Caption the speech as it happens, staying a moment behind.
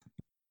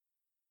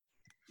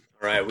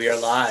All right, we are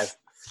live.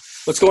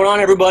 What's going on,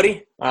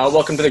 everybody?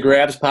 Welcome to the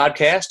Grabs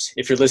podcast.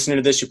 If you're listening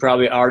to this, you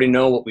probably already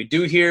know what we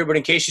do here, but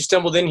in case you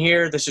stumbled in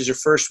here, this is your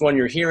first one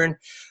you're hearing.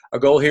 Our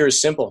goal here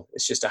is simple.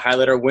 It's just to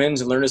highlight our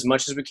wins and learn as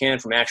much as we can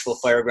from actual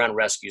fireground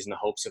rescues in the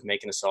hopes of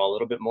making us all a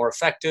little bit more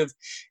effective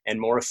and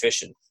more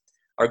efficient.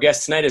 Our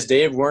guest tonight is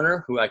Dave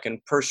Werner, who I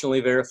can personally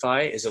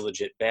verify is a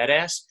legit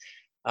badass.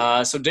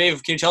 So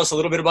Dave, can you tell us a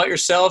little bit about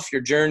yourself,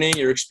 your journey,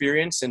 your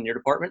experience, and your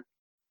department?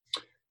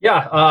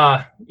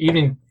 Yeah,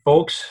 evening,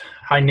 folks.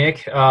 Hi,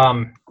 Nick.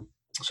 So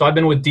I've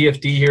been with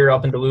DFD here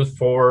up in Duluth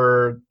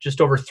for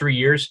just over 3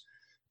 years.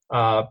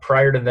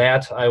 Prior to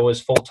that, I was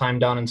full-time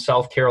down in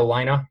South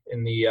Carolina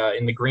in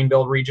the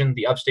Greenville region,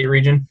 the upstate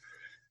region.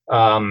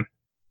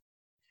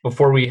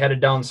 Before we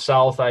headed down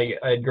south, I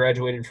had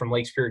graduated from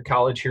Lake Superior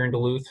College here in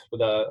Duluth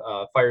with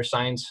a fire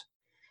science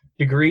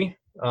degree.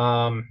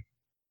 Just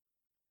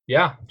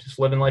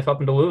living life up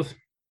in Duluth.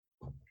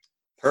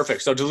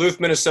 Perfect. So Duluth,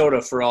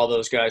 Minnesota, for all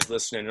those guys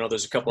listening. I know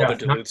there's a couple other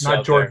Duluths not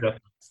out Georgia. there.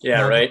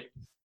 Yeah, right.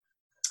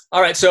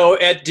 All right. So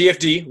at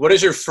DFD, what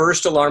does your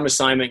first alarm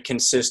assignment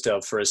consist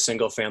of for a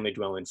single-family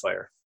dwelling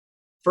fire?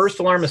 First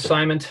alarm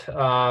assignment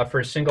for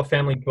a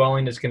single-family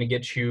dwelling is going to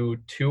get you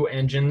 2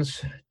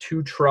 engines,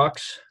 2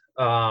 trucks,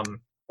 a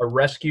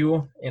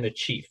rescue, and a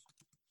chief.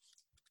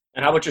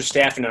 And how about your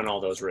staffing on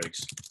all those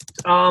rigs?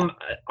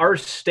 Our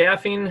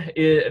staffing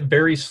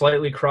varies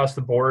slightly across the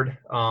board.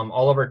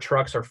 All of our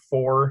trucks are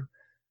 4.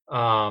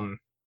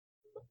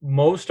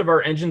 Most of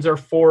our engines are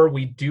 4.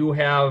 We do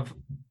have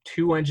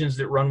 2 engines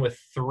that run with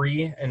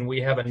 3, and we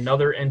have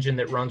another engine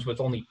that runs with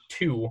only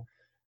 2.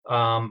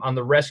 On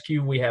the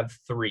rescue, we have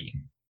 3.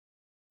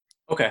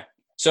 Okay.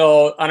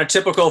 So on a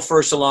typical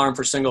first alarm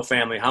for single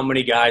family, how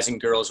many guys and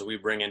girls do we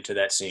bring into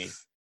that scene?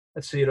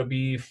 Let's see, it'll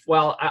be,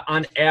 well,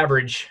 on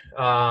average,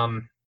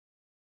 8,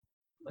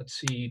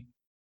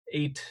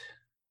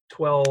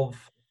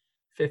 12,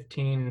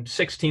 15,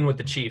 16 with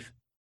the chief.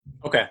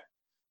 Okay.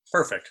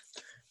 Perfect.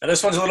 Now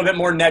this one's a little bit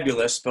more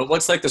nebulous, but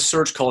what's like the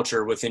search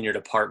culture within your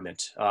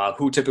department?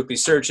 Who typically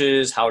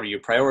searches? How do you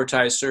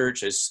prioritize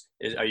search?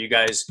 Are you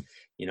guys,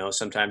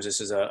 sometimes this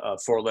is a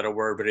 4-letter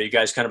word, but are you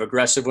guys kind of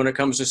aggressive when it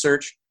comes to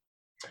search?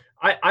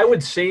 I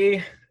would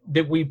say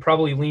that we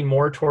probably lean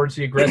more towards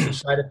the aggressive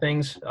side of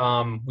things.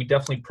 We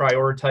definitely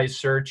prioritize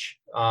search.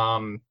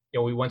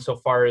 We went so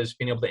far as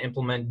being able to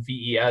implement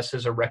VES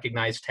as a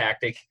recognized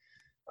tactic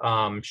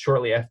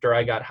shortly after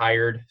I got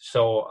hired.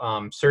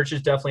 So search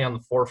is definitely on the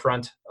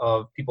forefront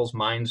of people's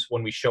minds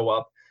when we show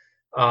up.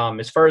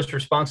 As far as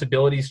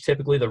responsibilities,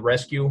 typically the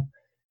rescue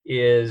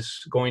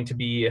is going to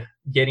be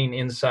getting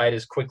inside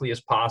as quickly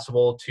as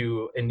possible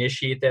to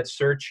initiate that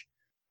search.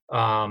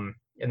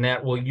 And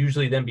that will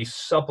usually then be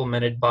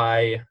supplemented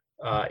by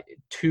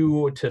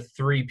 2 to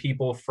 3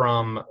 people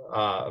from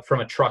a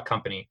truck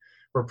company.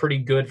 We're pretty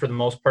good for the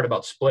most part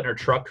about splitting our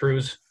truck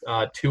crews,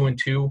 2 and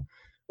 2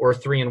 or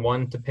 3 and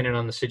 1, depending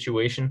on the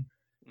situation.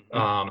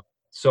 Mm-hmm.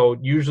 So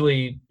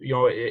usually,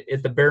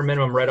 at the bare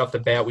minimum, right off the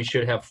bat, we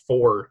should have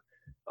 4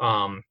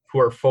 who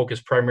are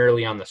focused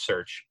primarily on the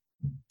search.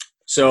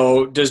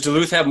 So does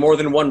Duluth have more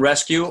than one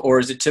rescue, or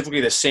is it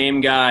typically the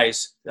same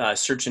guys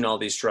searching all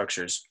these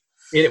structures?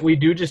 We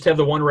do just have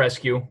the one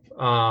rescue.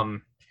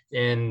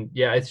 And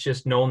yeah, it's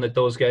just known that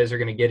those guys are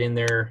going to get in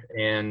there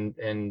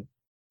and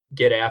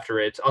get after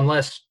it,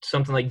 unless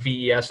something like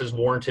VES is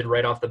warranted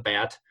right off the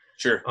bat.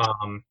 Sure.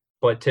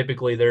 But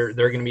typically they're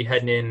going to be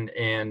heading in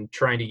and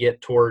trying to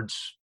get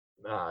towards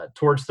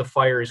the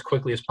fire as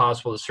quickly as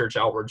possible. To search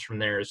outwards from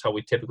there is how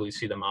we typically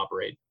see them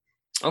operate.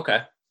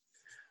 Okay.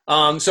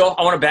 So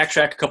I want to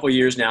backtrack a couple of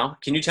years now.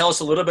 Can you tell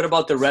us a little bit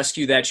about the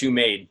rescue that you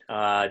made?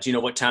 Do you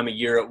know what time of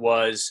year it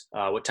was,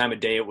 what time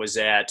of day it was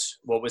at,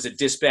 what was it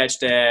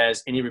dispatched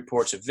as, any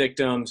reports of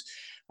victims,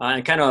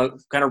 and kind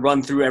of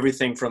run through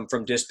everything from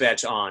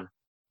dispatch on?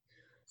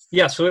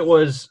 Yeah, so it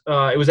was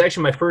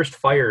actually my first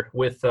fire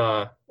with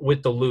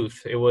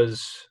Duluth. It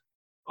was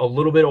a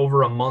little bit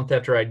over a month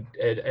after I'd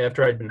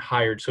been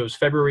hired. So it was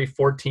February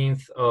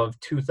 14th of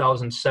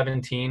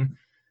 2017.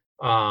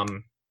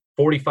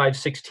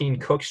 4516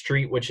 Cook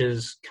Street, which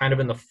is kind of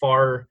in the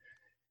far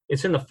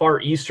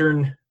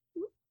eastern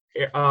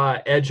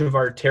edge of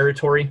our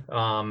territory.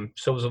 So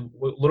it was a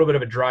little bit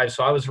of a drive.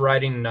 So I was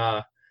riding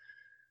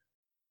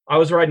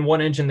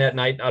one engine that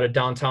night out of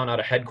downtown, out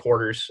of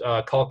headquarters.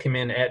 Call came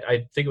in at,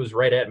 I think it was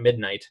right at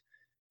midnight,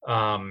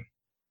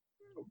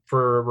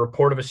 for a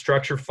report of a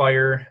structure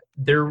fire.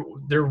 There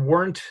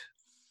weren't,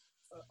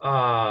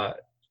 they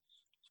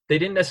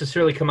didn't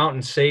necessarily come out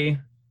and say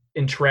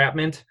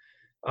entrapment.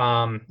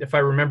 If I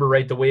remember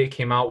right, the way it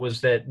came out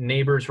was that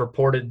neighbors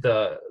reported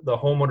the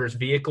homeowner's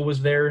vehicle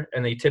was there,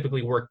 and they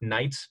typically worked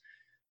nights.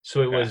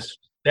 So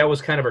that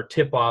was kind of our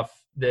tip off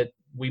that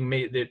we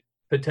made, that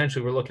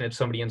potentially we're looking at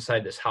somebody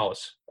inside this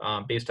house,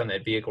 based on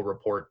that vehicle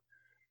report.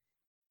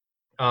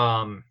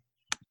 So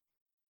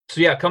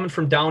yeah, coming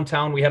from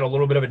downtown, we had a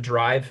little bit of a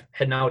drive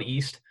heading out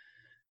east.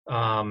 We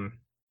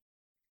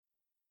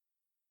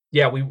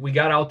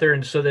got out there,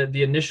 and so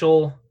the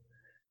initial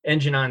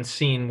engine on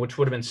scene, which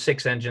would have been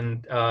 6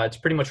 engine, it's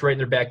pretty much right in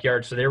their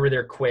backyard, so they were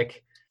there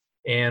quick.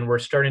 and we're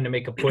starting to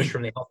make a push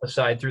from the Alpha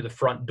side through the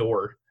front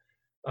door.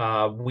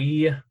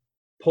 We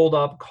pulled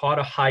up, caught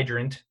a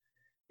hydrant,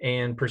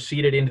 and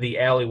proceeded into the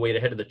alleyway to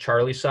head to the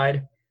Charlie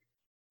side.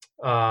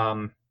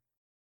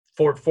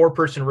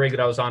 Four-person rig that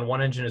I was on.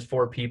 One engine is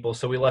 4 people.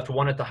 So we left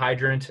one at the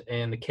hydrant,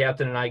 and the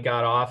captain and I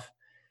got off.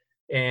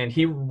 And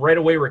he right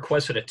away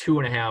requested a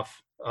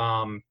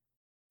 2.5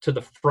 to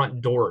the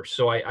front door.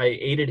 So I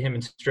aided him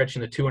in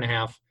stretching the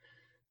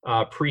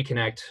 2.5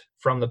 pre-connect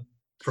from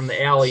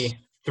the alley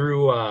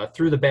through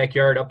the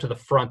backyard up to the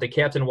front. The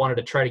captain wanted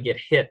to try to get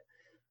hit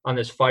on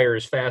this fire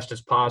as fast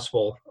as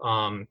possible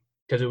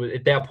because it was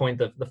at that point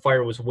the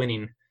fire was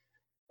winning.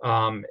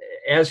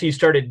 As he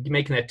started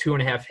making that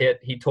 2.5 hit,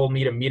 he told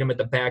me to meet him at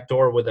the back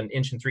door with an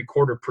 1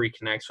 3/4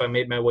 pre-connect. So I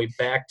made my way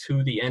back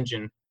to the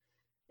engine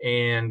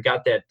and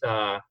got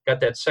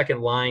that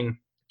second line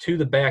to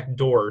the back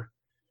door.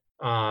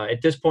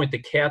 At this point, the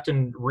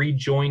captain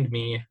rejoined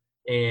me,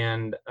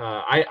 and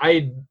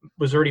I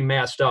was already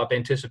masked up,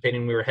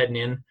 anticipating we were heading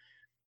in.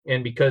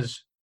 And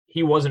because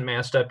he wasn't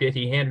masked up yet,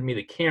 he handed me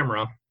the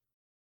camera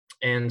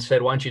and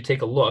said, "Why don't you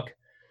take a look?"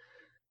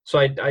 So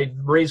I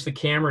raised the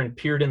camera and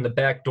peered in the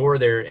back door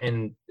there,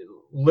 and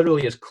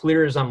literally as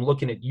clear as I'm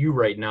looking at you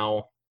right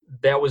now,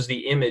 that was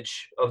the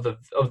image of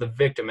the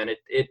victim. And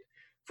it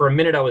for a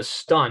minute I was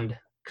stunned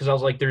because I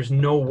was like, there's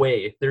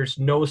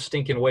no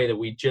stinking way that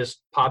we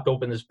just popped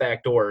open this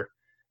back door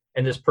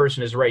and this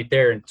person is right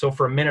there. And so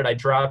for a minute I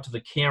dropped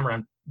the camera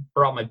and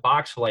brought my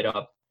box light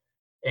up,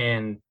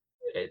 and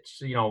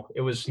he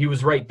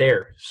was right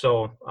there.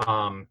 So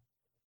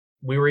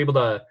we were able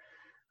to,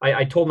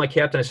 I told my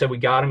captain, I said, we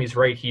got him. He's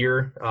right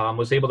here.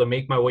 Was able to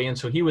make my way in.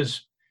 So he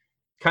was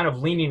kind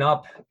of leaning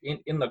up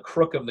in the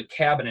crook of the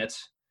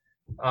cabinets,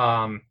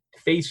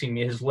 facing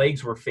me. His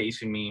legs were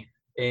facing me.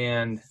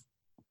 And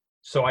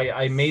so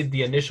I made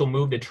the initial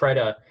move to try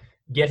to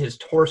get his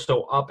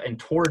torso up and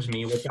towards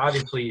me, which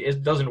obviously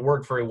it doesn't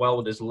work very well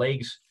with his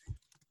legs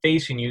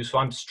facing you. So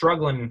I'm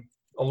struggling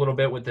a little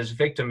bit with this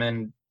victim.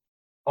 And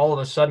all of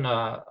a sudden,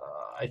 I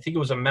think it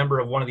was a member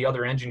of one of the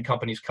other engine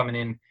companies coming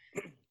in,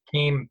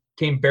 came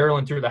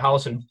barreling through the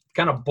house and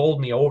kind of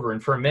bowled me over,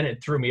 and for a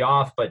minute threw me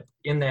off. But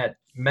in that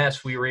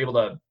mess, we were able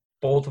to,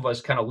 both of us,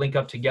 kind of link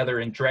up together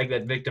and drag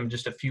that victim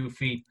just a few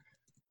feet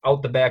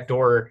out the back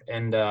door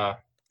and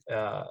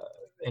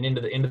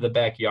into the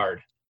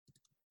backyard.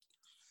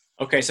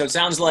 Okay, so it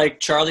sounds like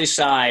Charlie's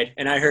side,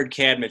 and I heard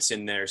cabinets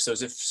in there. So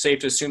is it safe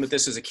to assume that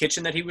this is a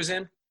kitchen that he was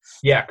in?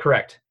 Yeah,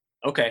 correct.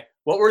 Okay.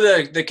 What were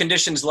the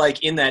conditions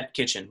like in that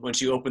kitchen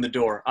once you opened the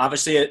door?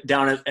 Obviously,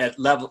 down at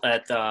level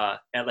at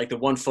like the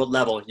 1 foot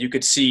level, you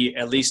could see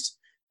at least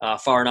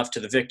far enough to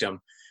the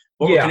victim.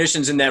 What were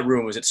conditions in that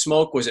room? Was it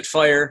smoke? Was it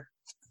fire?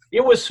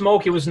 It was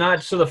smoke. It was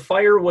not. So the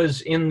fire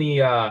was in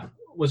the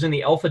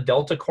Alpha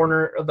Delta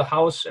corner of the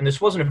house, and this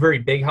wasn't a very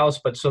big house,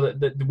 but so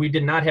that we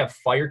did not have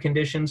fire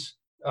conditions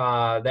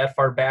that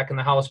far back in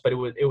the house, but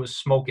it was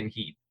smoke and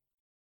heat.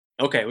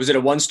 Okay. Was it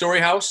a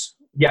 1-story house?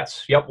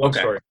 Yes. Yep. One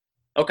story.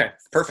 Okay,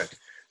 perfect.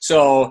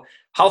 So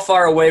how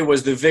far away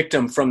was the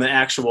victim from the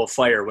actual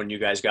fire when you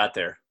guys got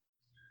there?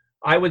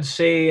 I would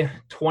say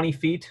 20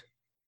 feet.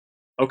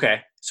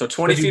 Okay, so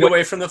 20 feet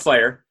away from the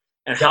fire.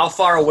 And how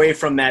far away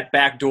from that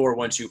back door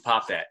once you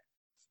pop that?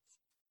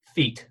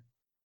 Feet.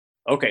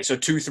 Okay, so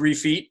 2-3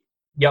 feet?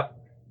 Yep.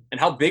 And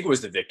how big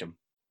was the victim?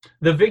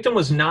 The victim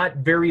was not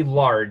very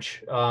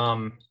large.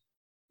 That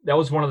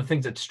was one of the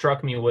things that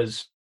struck me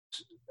was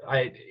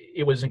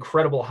it was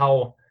incredible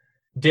how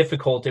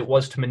difficult it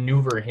was to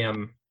maneuver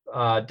him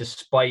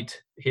despite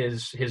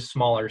his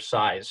smaller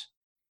size.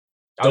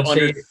 I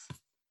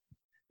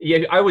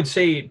would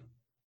say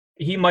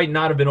he might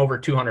not have been over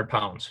 200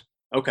 pounds.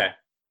 Okay.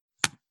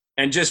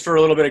 And just for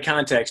a little bit of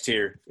context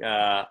here,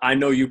 I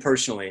know you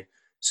personally.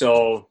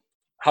 So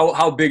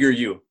how big are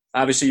you?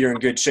 Obviously you're in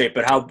good shape,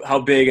 but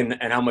how big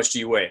and how much do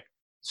you weigh?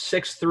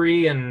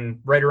 6'3" and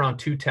right around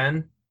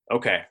 210.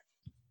 Okay.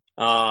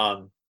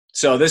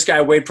 So this guy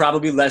weighed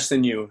probably less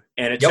than you,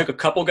 and it took a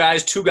couple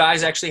guys. 2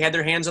 guys actually had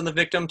their hands on the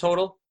victim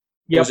total?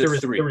 Yep, there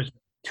was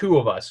 2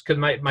 of us. Because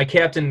my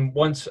captain,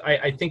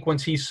 I think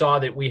once he saw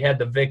that we had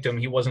the victim,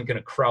 he wasn't going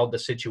to crowd the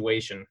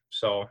situation.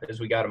 So as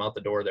we got him out the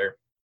door there.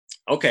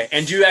 Okay.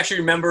 And do you actually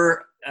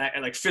remember,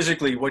 like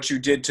physically, what you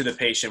did to the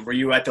patient? Were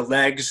you at the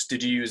legs?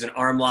 Did you use an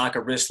arm lock,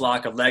 a wrist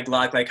lock, a leg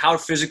lock? Like how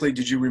physically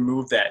did you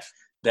remove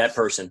that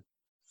person?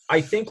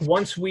 I think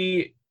once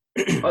we...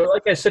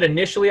 like I said,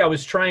 initially I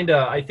was trying to,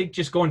 I think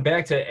just going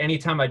back to any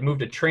time I'd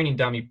moved a training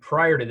dummy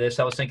prior to this,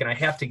 I was thinking I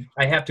have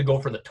to go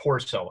for the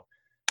torso.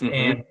 Mm-hmm.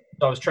 And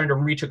so I was trying to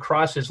reach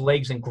across his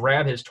legs and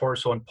grab his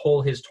torso and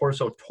pull his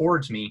torso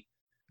towards me,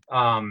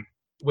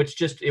 which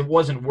just, it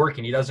wasn't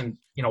working. He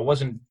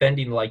wasn't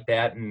bending like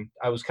that. And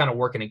I was kind of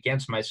working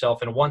against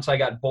myself. And once I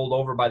got bowled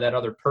over by that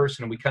other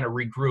person and we kind of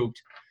regrouped,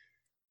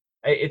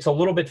 it's a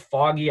little bit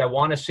foggy. I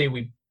want to say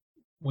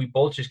we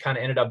both just kind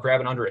of ended up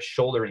grabbing under his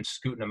shoulder and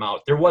scooting him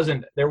out. There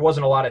wasn't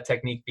a lot of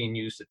technique being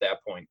used at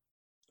that point.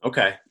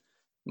 Okay.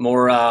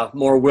 More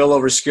will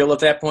over skill at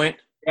that point?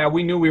 Yeah,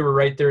 we knew we were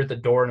right there at the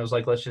door, and it was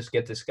like, let's just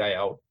get this guy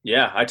out.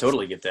 Yeah, I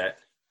totally get that.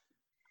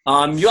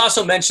 You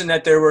also mentioned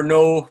that there were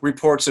no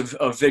reports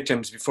of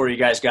victims before you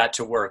guys got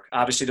to work.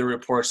 Obviously, the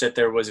reports that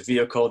there was a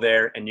vehicle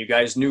there, and you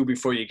guys knew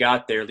before you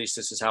got there. At least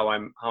this is how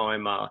I'm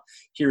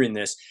hearing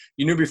this.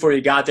 You knew before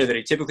you got there that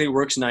he typically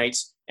works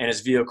nights, and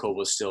his vehicle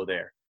was still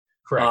there.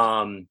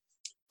 Correct.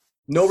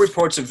 No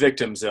reports of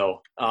victims,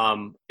 though.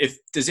 If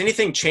does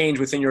anything change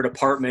within your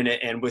department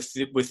and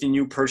within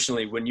you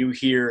personally when you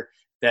hear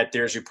that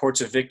there's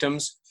reports of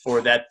victims or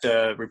that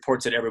the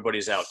reports that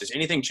everybody's out? Does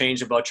anything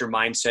change about your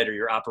mindset or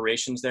your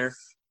operations there?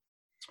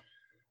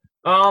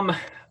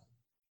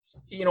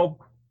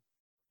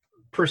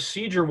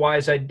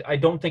 Procedure-wise, I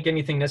don't think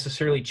anything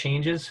necessarily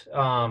changes.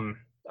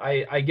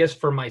 I guess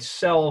for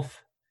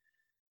myself,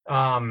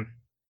 being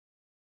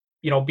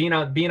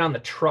on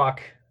the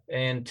truck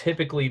and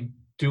typically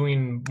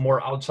doing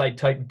more outside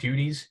type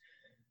duties,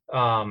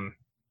 I'm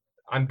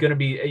going to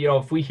be,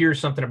 if we hear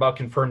something about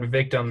confirmed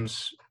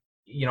victims,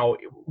 going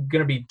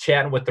to be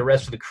chatting with the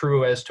rest of the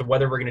crew as to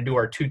whether we're going to do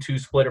our 2-2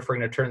 split, if we're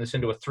going to turn this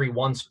into a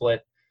 3-1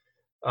 split,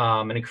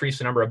 and increase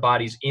the number of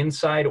bodies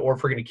inside, or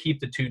if we're going to keep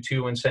the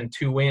 2-2 and send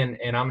 2 in.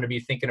 And I'm going to be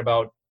thinking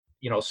about,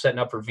 setting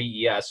up for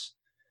VES,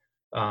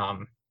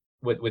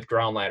 with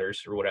ground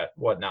ladders or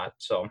whatnot.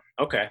 So,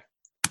 okay.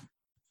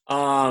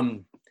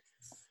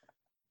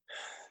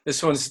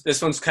 This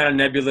one's kind of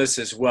nebulous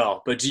as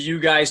well, but do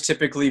you guys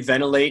typically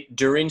ventilate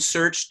during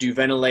search? Do you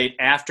ventilate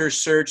after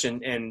search?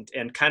 And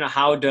kind of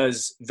how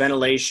does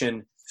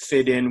ventilation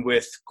fit in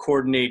with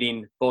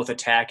coordinating both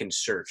attack and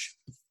search?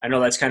 I know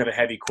that's kind of a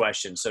heavy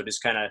question, so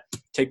just kind of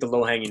take the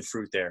low-hanging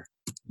fruit there.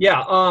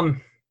 Yeah.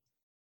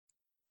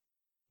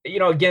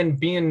 Again,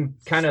 being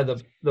kind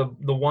of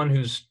the one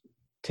who's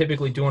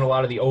typically doing a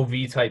lot of the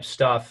OV type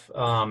stuff,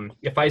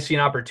 if I see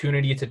an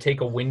opportunity to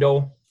take a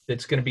window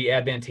that's going to be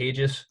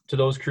advantageous to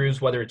those crews,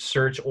 whether it's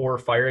search or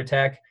fire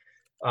attack,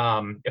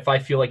 if I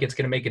feel like it's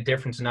going to make a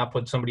difference and not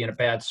put somebody in a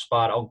bad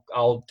spot,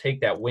 I'll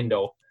take that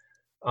window.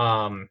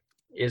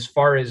 As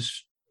far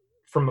as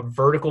from a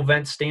vertical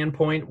vent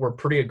standpoint, we're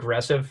pretty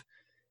aggressive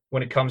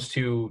when it comes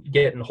to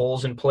getting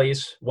holes in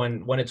place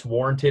when it's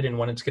warranted and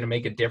when it's going to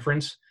make a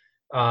difference.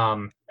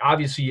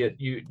 Obviously,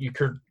 you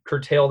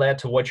curtail that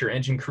to what your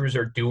engine crews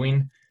are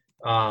doing.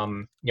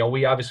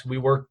 We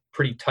work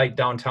pretty tight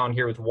downtown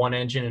here with one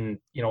engine, and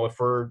if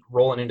we're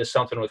rolling into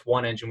something with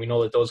one engine, we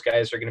know that those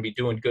guys are going to be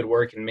doing good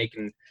work and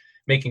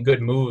making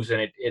good moves,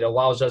 and it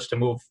allows us to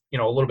move a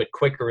little bit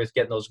quicker with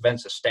getting those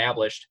vents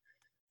established.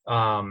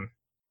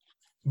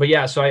 But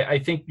yeah, so I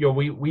think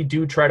we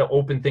do try to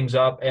open things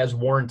up as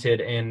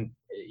warranted, and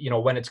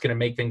when it's going to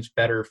make things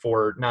better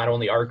for not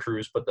only our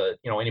crews but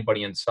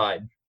anybody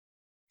inside.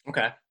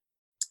 Okay.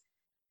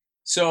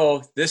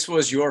 So this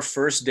was your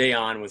first day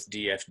on with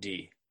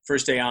DFD,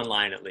 first day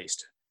online at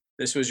least.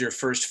 This was your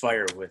first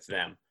fire with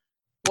them.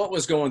 What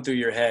was going through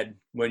your head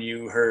when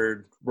you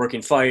heard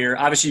working fire?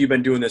 Obviously, you've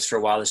been doing this for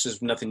a while. This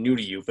is nothing new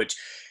to you. But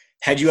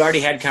had you already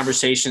had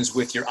conversations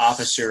with your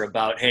officer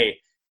about, hey,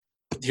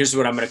 here's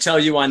what I'm going to tell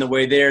you on the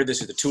way there.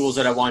 This is the tools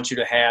that I want you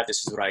to have.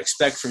 This is what I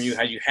expect from you.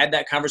 Had you had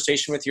that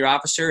conversation with your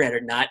officer? Had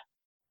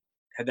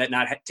that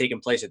not taken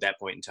place at that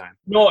point in time?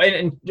 No,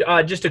 and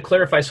just to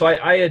clarify, so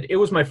it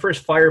was my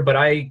first fire, but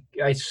I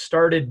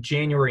started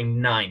January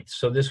 9th.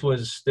 So this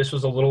was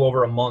a little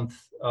over a month.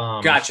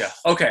 Gotcha.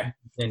 Okay.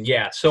 And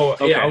yeah, so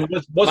okay. Yeah,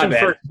 it wasn't the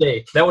first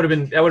day. That would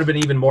have been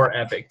even more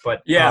epic.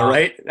 But yeah,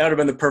 right. That would have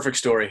been the perfect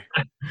story.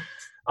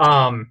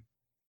 So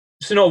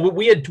no,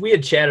 we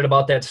had chatted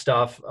about that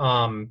stuff.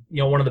 One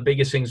of the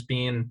biggest things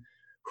being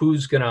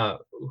who's gonna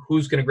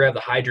grab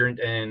the hydrant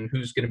and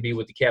who's gonna be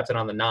with the captain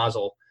on the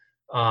nozzle.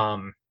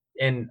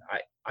 And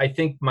I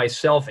think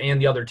myself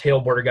and the other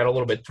tailboarder got a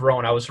little bit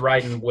thrown. I was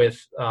riding with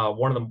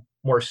one of the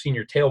more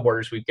senior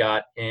tailboarders we've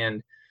got,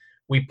 and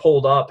we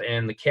pulled up,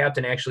 and the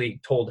captain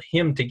actually told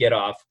him to get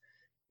off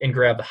and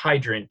grab the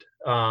hydrant,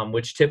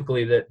 which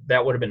typically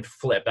that would have been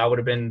flipped. I would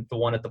have been the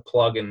one at the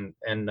plug, and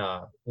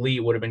Lee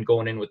would have been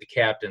going in with the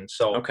captain.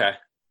 So okay,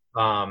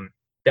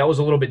 that was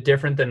a little bit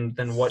different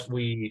than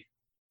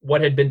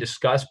what had been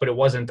discussed, but it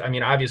wasn't. I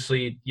mean,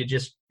 obviously, you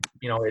just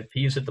if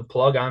he's at the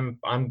plug, I'm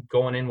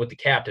going in with the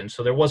captain.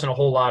 So there wasn't a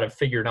whole lot of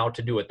figuring out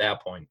to do at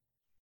that point.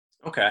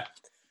 Okay.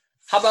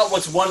 How about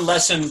what's one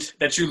lesson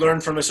that you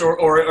learned from this,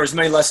 or as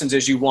many lessons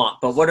as you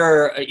want, but what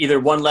are either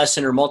one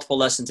lesson or multiple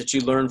lessons that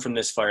you learned from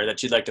this fire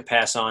that you'd like to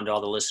pass on to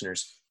all the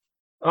listeners?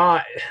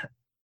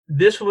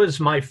 This was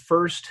my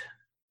first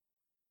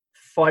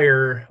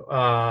fire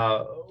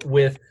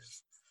with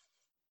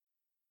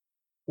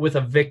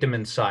a victim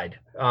inside.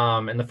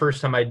 And the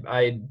first time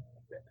I'd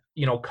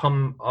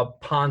come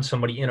upon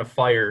somebody in a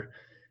fire,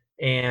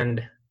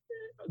 and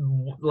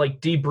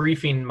like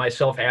debriefing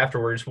myself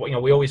afterwards. We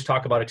always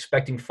talk about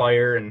expecting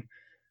fire and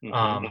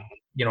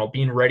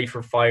being ready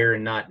for fire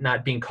and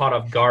not being caught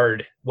off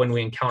guard when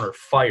we encounter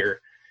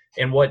fire.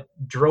 And what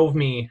drove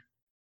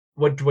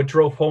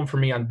home for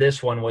me on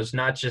this one was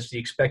not just the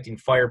expecting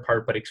fire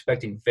part, but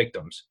expecting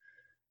victims.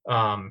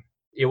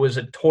 It was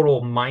a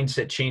total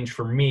mindset change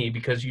for me,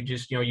 because you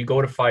just you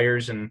go to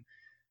fires, and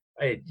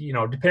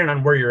depending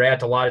on where you're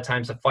at, a lot of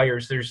times the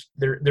fires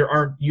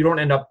you don't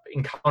end up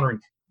encountering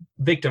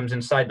victims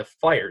inside the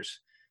fires.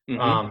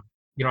 Mm-hmm.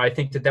 I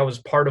think that was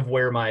part of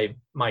where my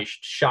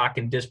shock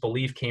and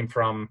disbelief came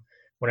from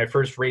when I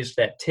first raised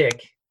that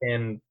tick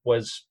and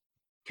was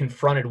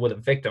confronted with a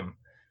victim.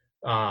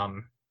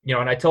 And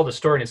I tell the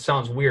story and it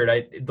sounds weird.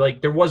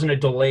 There wasn't a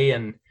delay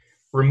in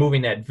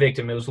removing that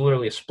victim. It was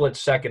literally a split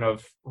second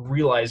of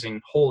realizing,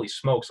 holy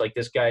smokes, like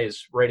this guy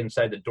is right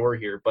inside the door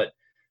here. But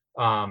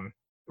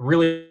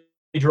really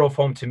drove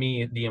home to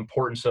me the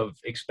importance of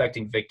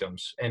expecting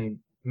victims and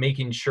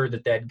making sure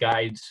that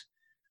guides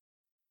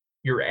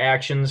your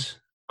actions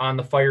on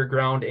the fire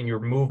ground and your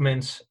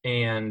movements,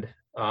 and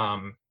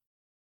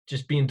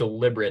just being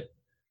deliberate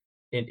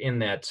in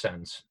that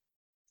sense.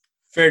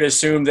 Fair to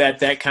assume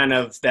that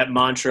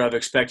mantra of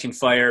expecting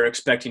fire,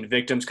 expecting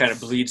victims kind of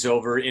bleeds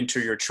over into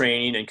your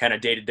training and kind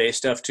of day-to-day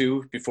stuff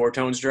too before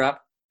tones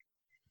drop?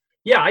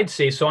 Yeah, I'd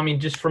say so. I mean,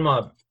 just from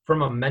a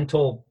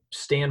mental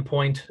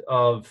standpoint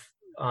of,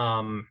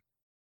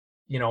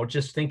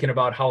 just thinking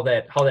about how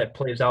that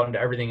plays out into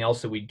everything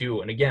else that we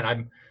do. And again,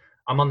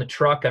 I'm on the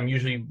truck. I'm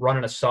usually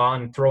running a saw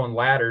and throwing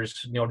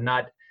ladders,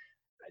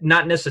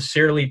 not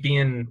necessarily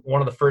being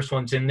one of the first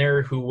ones in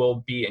there who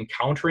will be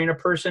encountering a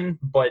person,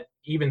 but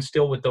even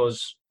still with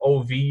those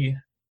OV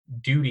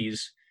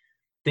duties,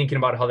 thinking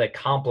about how that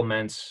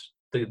complements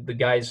the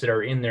guys that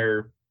are in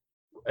there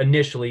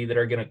initially that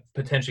are going to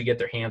potentially get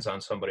their hands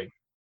on somebody.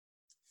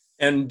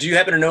 And do you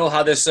happen to know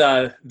how this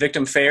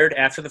victim fared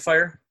after the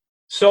fire?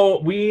 So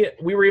we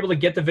were able to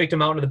get the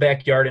victim out into the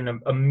backyard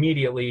and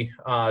immediately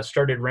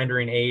started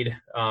rendering aid.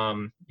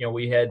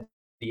 We had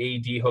the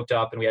AED hooked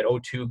up and we had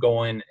O2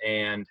 going,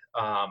 and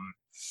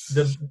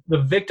the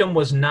victim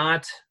was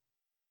not.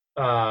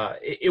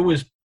 It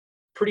was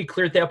pretty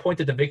clear at that point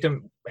that the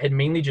victim had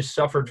mainly just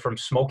suffered from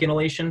smoke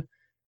inhalation.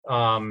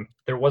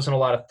 There wasn't a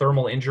lot of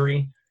thermal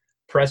injury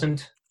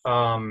present.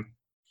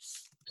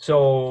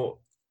 So,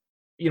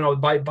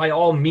 by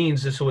all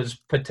means, this was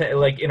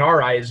in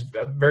our eyes,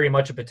 very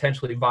much a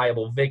potentially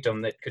viable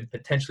victim that could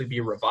potentially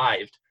be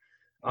revived.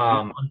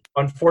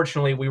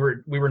 Unfortunately, we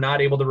were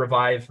not able to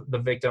revive the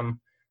victim.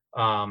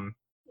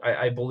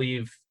 I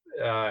believe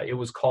it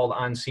was called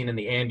on scene in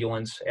the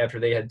ambulance after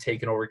they had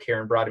taken over care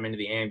and brought him into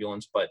the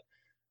ambulance. But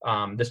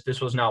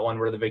this was not one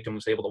where the victim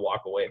was able to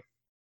walk away.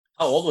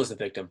 How old was the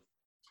victim?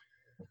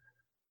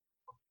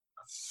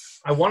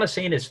 I want to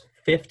say in his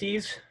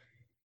 50s.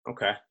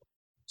 Okay.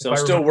 So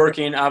still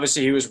working.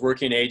 Obviously, he was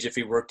working age if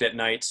he worked at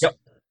nights. Yep.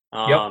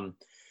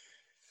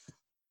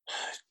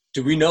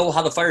 Do we know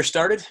how the fire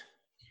started?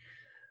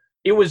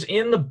 It was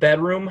in the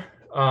bedroom,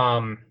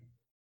 and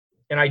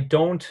I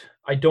don't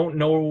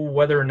know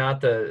whether or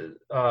not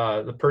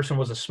the person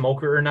was a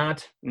smoker or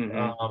not.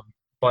 Mm-hmm.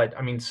 But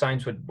I mean,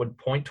 signs would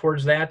point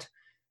towards that.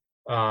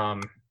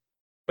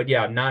 But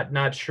yeah,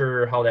 not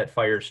sure how that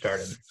fire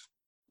started.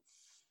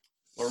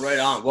 Well, right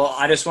on. Well,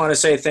 I just want to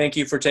say thank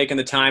you for taking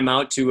the time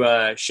out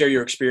to share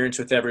your experience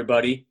with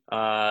everybody.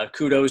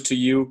 Kudos to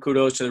you.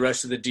 Kudos to the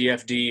rest of the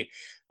DFD.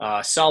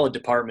 Solid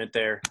department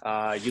there.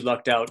 You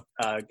lucked out.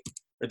 Or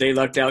they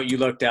lucked out. You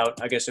lucked out.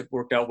 I guess it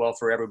worked out well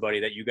for everybody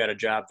that you got a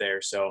job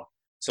there. So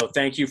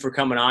thank you for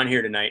coming on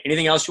here tonight.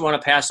 Anything else you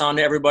want to pass on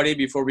to everybody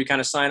before we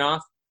kind of sign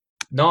off?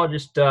 No,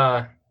 just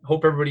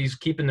hope everybody's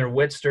keeping their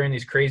wits during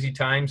these crazy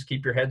times.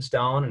 Keep your heads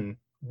down and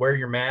wear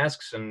your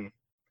masks and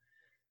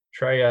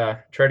try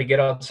to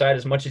get outside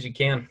as much as you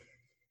can.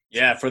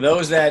 Yeah, for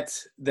those that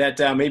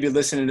may be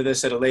listening to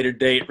this at a later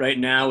date, right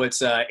now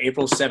it's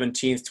April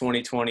 17th,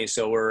 2020.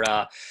 So we're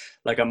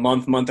like a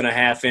month and a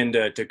half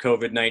into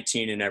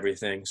COVID-19 and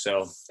everything.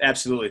 So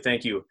absolutely,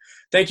 thank you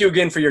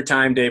again for your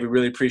time, Dave. We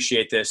really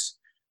appreciate this.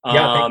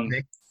 Yeah, thank you,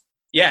 Nick.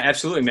 Yeah,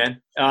 absolutely,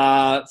 man.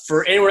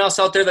 For anyone else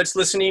out there that's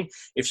listening,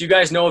 if you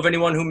guys know of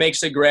anyone who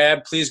makes a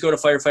grab, please go to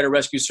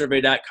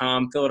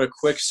firefighterrescuesurvey.com, fill out a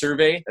quick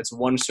survey. That's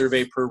one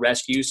survey per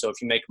rescue. So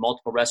if you make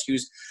multiple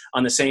rescues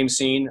on the same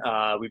scene,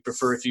 we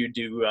prefer if you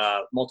do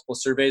multiple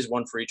surveys,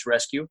 one for each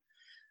rescue.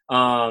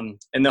 And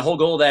the whole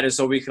goal of that is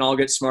so we can all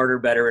get smarter,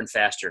 better, and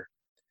faster.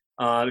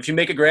 If you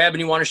make a grab and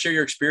you want to share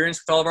your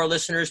experience with all of our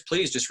listeners,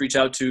 please just reach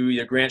out to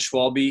either Grant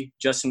Schwalbe,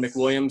 Justin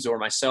McWilliams, or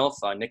myself,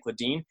 Nick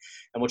Ledeen,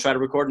 and we'll try to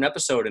record an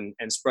episode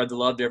and spread the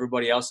love to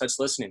everybody else that's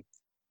listening.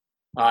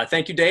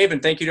 Thank you, Dave,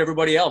 and thank you to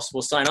everybody else.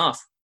 We'll sign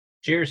off.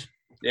 Cheers.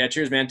 Yeah,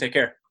 cheers, man. Take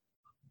care.